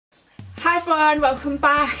everyone, welcome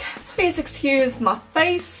back. Please excuse my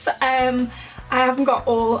face. I haven't got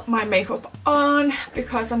all my makeup on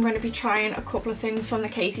because I'm going to be trying a couple of things from the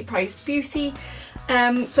Katie Price Beauty.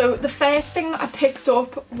 So the first thing that I picked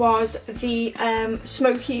up was the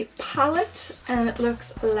Smoky palette, and it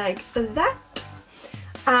looks like that.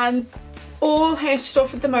 And all her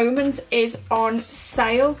stuff at the moment is on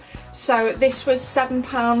sale. So this was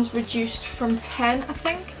 £7 reduced from 10, I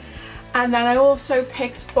think. And then I also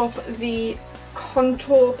picked up the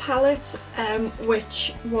contour palette,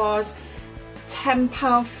 which was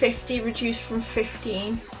 £10.50 reduced from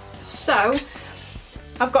 15. So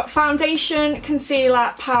I've got foundation,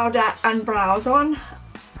 concealer, powder and brows on.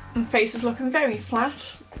 My face is looking very flat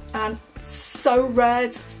and so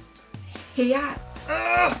red here.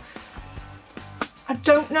 Ugh. I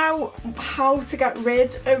don't know how to get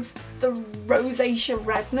rid of the rosacea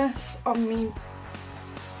redness on me.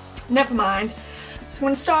 Never mind. So I'm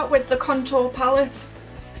going to start with the contour palette.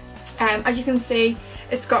 As you can see,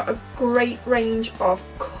 it's got a great range of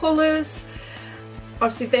colours.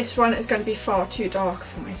 Obviously this one is going to be far too dark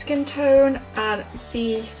for my skin tone, and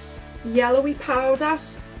the yellowy powder,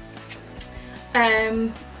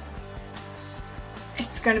 it's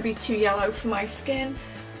going to be too yellow for my skin,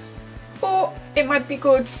 but it might be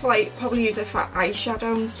good for, like, probably use it for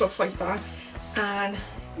eyeshadow and stuff like that. And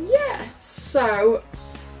yeah, so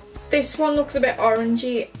this one looks a bit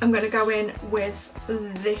orangey. I'm going to go in with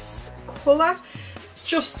this colour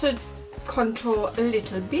just to contour a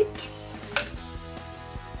little bit.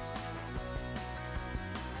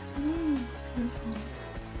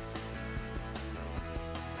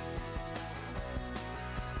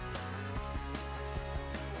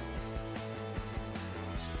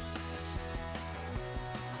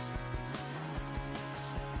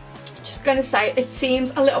 Just going to say, it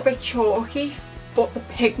seems a little bit chalky, but the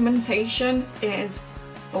pigmentation is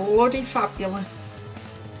bloody fabulous.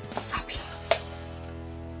 Fabulous.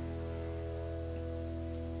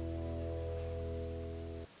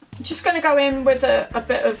 I'm just going to go in with a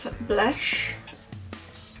bit of blush,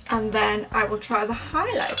 and then I will try the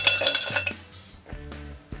highlight.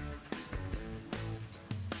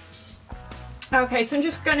 Okay, so I'm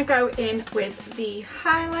just going to go in with the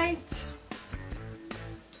highlight.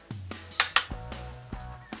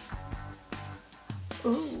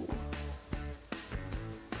 Ooh.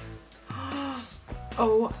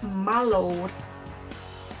 Oh my lord.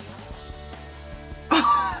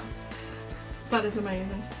 That is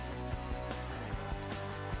amazing.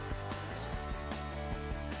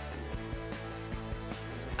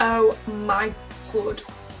 Oh my good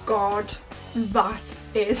god, that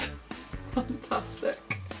is fantastic.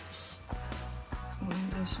 I'm going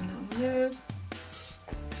to do some down here.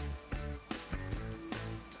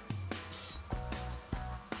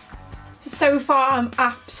 So far I'm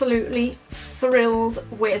absolutely thrilled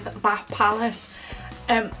with that palette.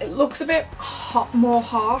 It looks a bit more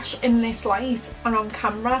harsh in this light and on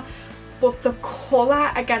camera, but the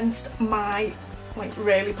colour against my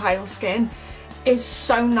really pale skin is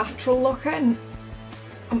so natural looking.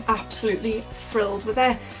 I'm absolutely thrilled with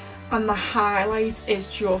it, and the highlight is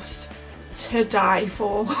just to die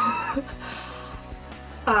for.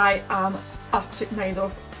 I am absolutely made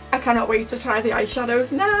up. I cannot wait to try the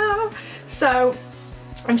eyeshadows now. So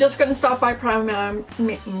I'm just going to start by priming my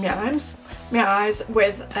eyes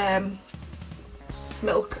with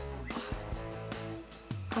Milk,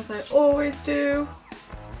 as I always do.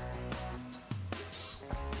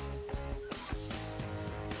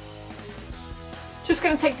 Just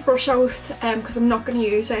going to take the brush out because I'm not going to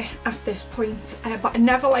use it at this point, but I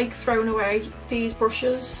never like throwing away these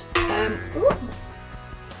brushes.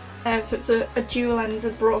 So it's a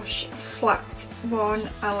dual-ended brush, flat one,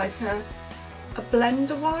 and like a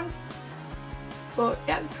blender one. But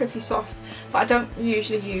yeah, they're pretty soft, but I don't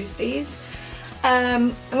usually use these.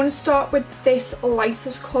 I'm going to start with this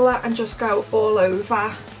lightest colour and just go all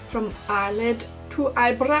over from eyelid to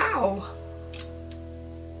eyebrow.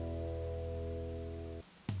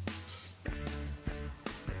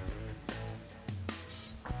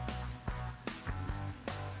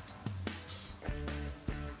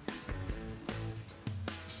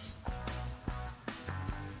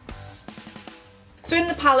 So in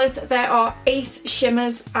the palette there are 8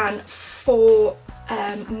 shimmers and 4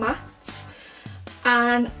 mattes,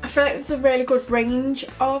 and I feel like there's a really good range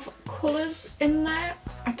of colours in there.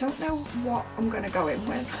 I don't know what I'm going to go in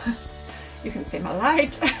with. You can see my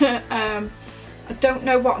light. I don't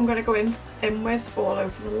know what I'm going to go in with all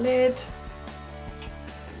over the lid.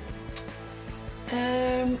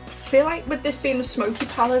 I feel like with this being a smoky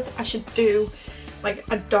palette I should do like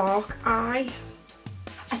a dark eye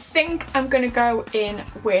I think I'm going to go in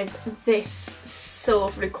with this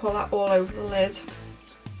silvery colour all over the lid.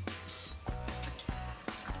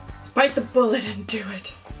 Let's bite the bullet and do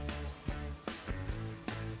it.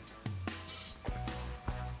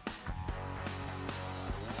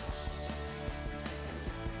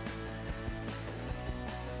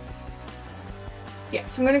 Yeah,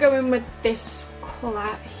 so I'm going to go in with this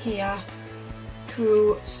colour here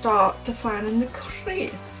to start defining the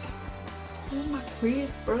crease. Oh, my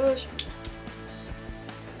crease brush.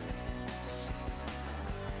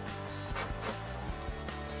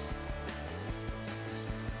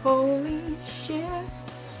 Holy shit,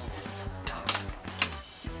 it's so dark.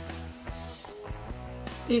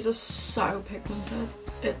 These are so pigmented,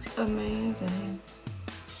 it's amazing.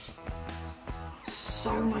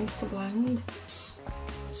 So nice to blend.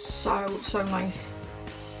 So nice.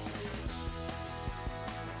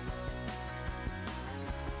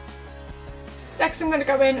 Next I'm going to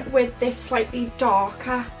go in with this slightly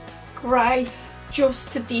darker grey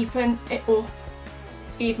just to deepen it up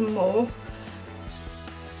even more.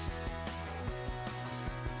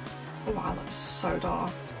 Oh wow, that's so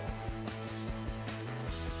dark.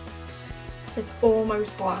 It's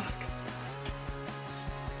almost black.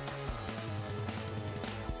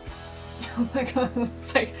 Oh my god, it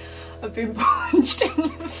looks like I've been punched in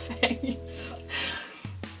the face.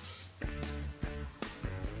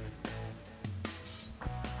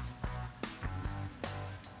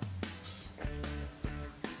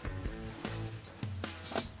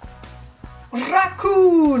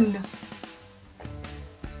 Raccoon!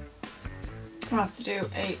 I have to do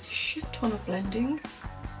a shit ton of blending.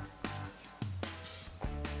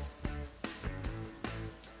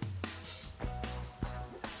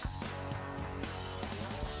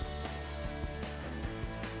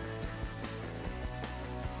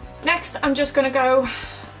 Next, I'm just going to go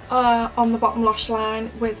on the bottom lash line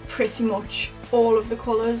with pretty much all of the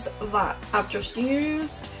colours that I've just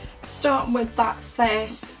used. Starting with that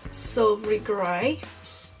first silvery grey.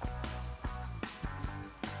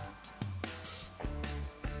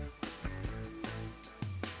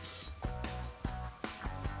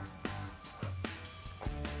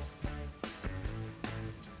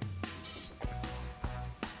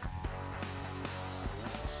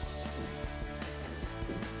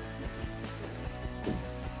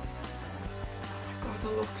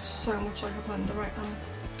 I look so much like a panda right now.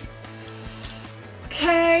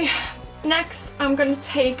 Okay, next I'm going to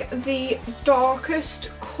take the darkest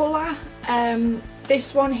colour.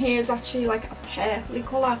 This one here is actually like a purpley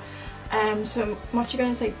colour. So I'm actually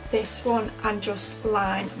going to take this one and just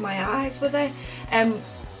line my eyes with it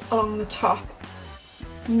along the top.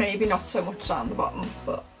 Maybe not so much down the bottom,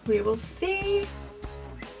 but we will see.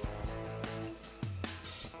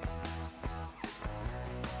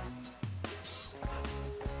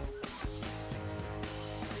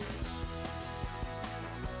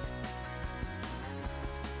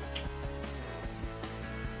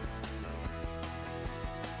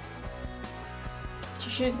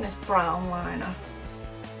 Just using this brown liner.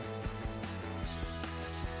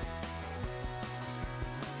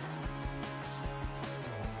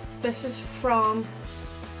 This is from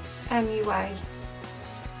MUA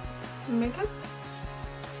Makeup.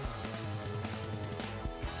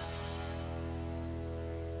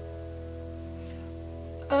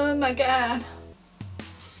 Oh my god.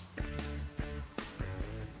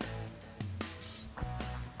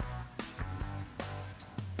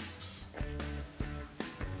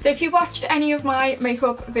 So if you watched any of my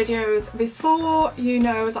makeup videos before, you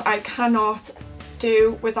know that I cannot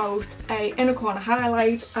do without a inner corner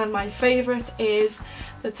highlight, and my favourite is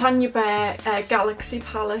the Tanya Bear Galaxy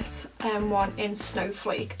palette one in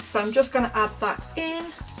Snowflake. So I'm just going to add that in.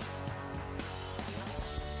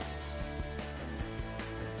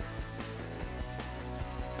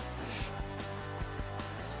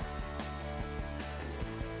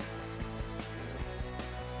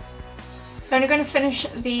 Then I'm going to finish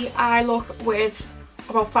the eye look with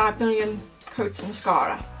about 5 million coats of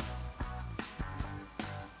mascara.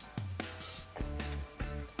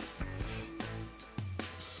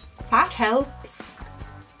 That helps.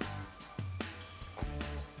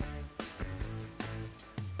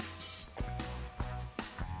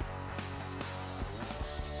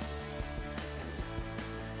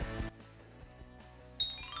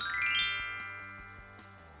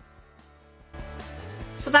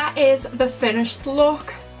 So that is the finished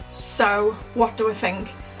look. So what do I think?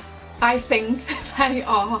 I think they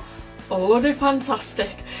are bloody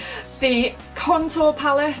fantastic. The contour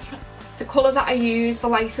palette, the colour that I use, the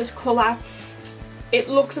lightest colour, it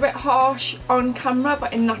looks a bit harsh on camera,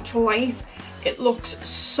 but in natural light it looks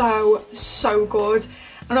so good.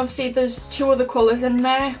 and obviously there's 2 other colours in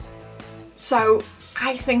there, so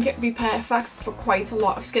I think it'd be perfect for quite a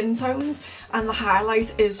lot of skin tones, and the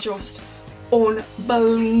highlight is just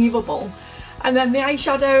unbelievable. And then the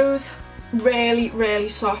eyeshadows, really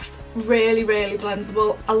soft, really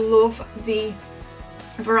blendable. I love the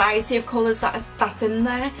variety of colours that's in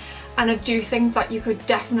there, and I do think that you could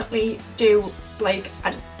definitely do like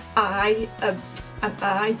a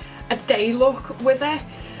day look with it.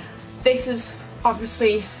 This is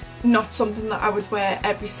obviously not something that I would wear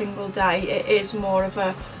every single day. It is more of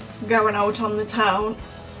a going out on the town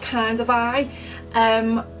kind of eye,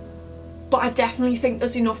 but I definitely think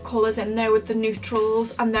there's enough colours in there with the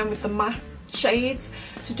neutrals and then with the matte shades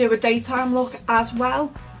to do a daytime look as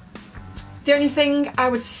well. The only thing I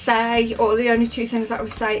would say, or the only 2 things that I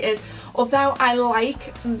would say is, although I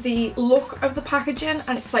like the look of the packaging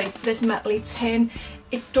and it's like this metally tin,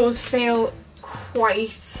 it does feel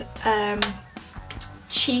quite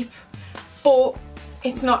cheap, but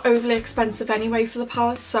it's not overly expensive anyway for the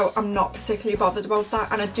palette, so I'm not particularly bothered about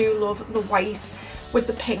that. And I do love the white with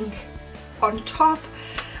the pink on top.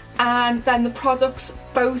 And then the products,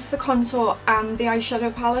 both the contour and the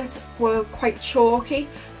eyeshadow palette, were quite chalky,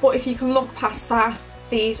 but if you can look past that,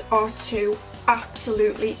 these are 2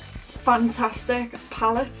 absolutely fantastic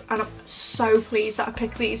palettes, and I'm so pleased that I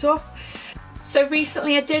picked these up. So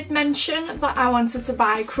recently I did mention that I wanted to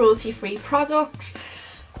buy cruelty-free products,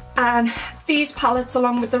 and these palettes,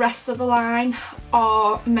 along with the rest of the line,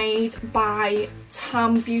 are made by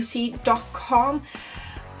tambeauty.com,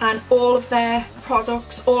 and all of their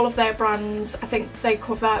products, all of their brands, I think they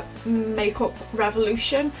cover Makeup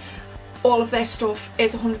Revolution, all of their stuff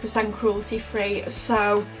is 100% cruelty free.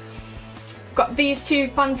 So got these 2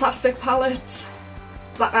 fantastic palettes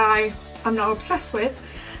that I am now obsessed with,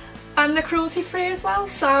 and they're cruelty free as well,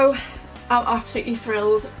 so I'm absolutely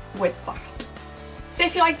thrilled with that. So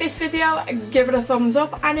if you like this video, give it a thumbs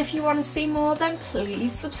up, and if you want to see more, then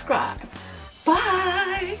please subscribe. Bye!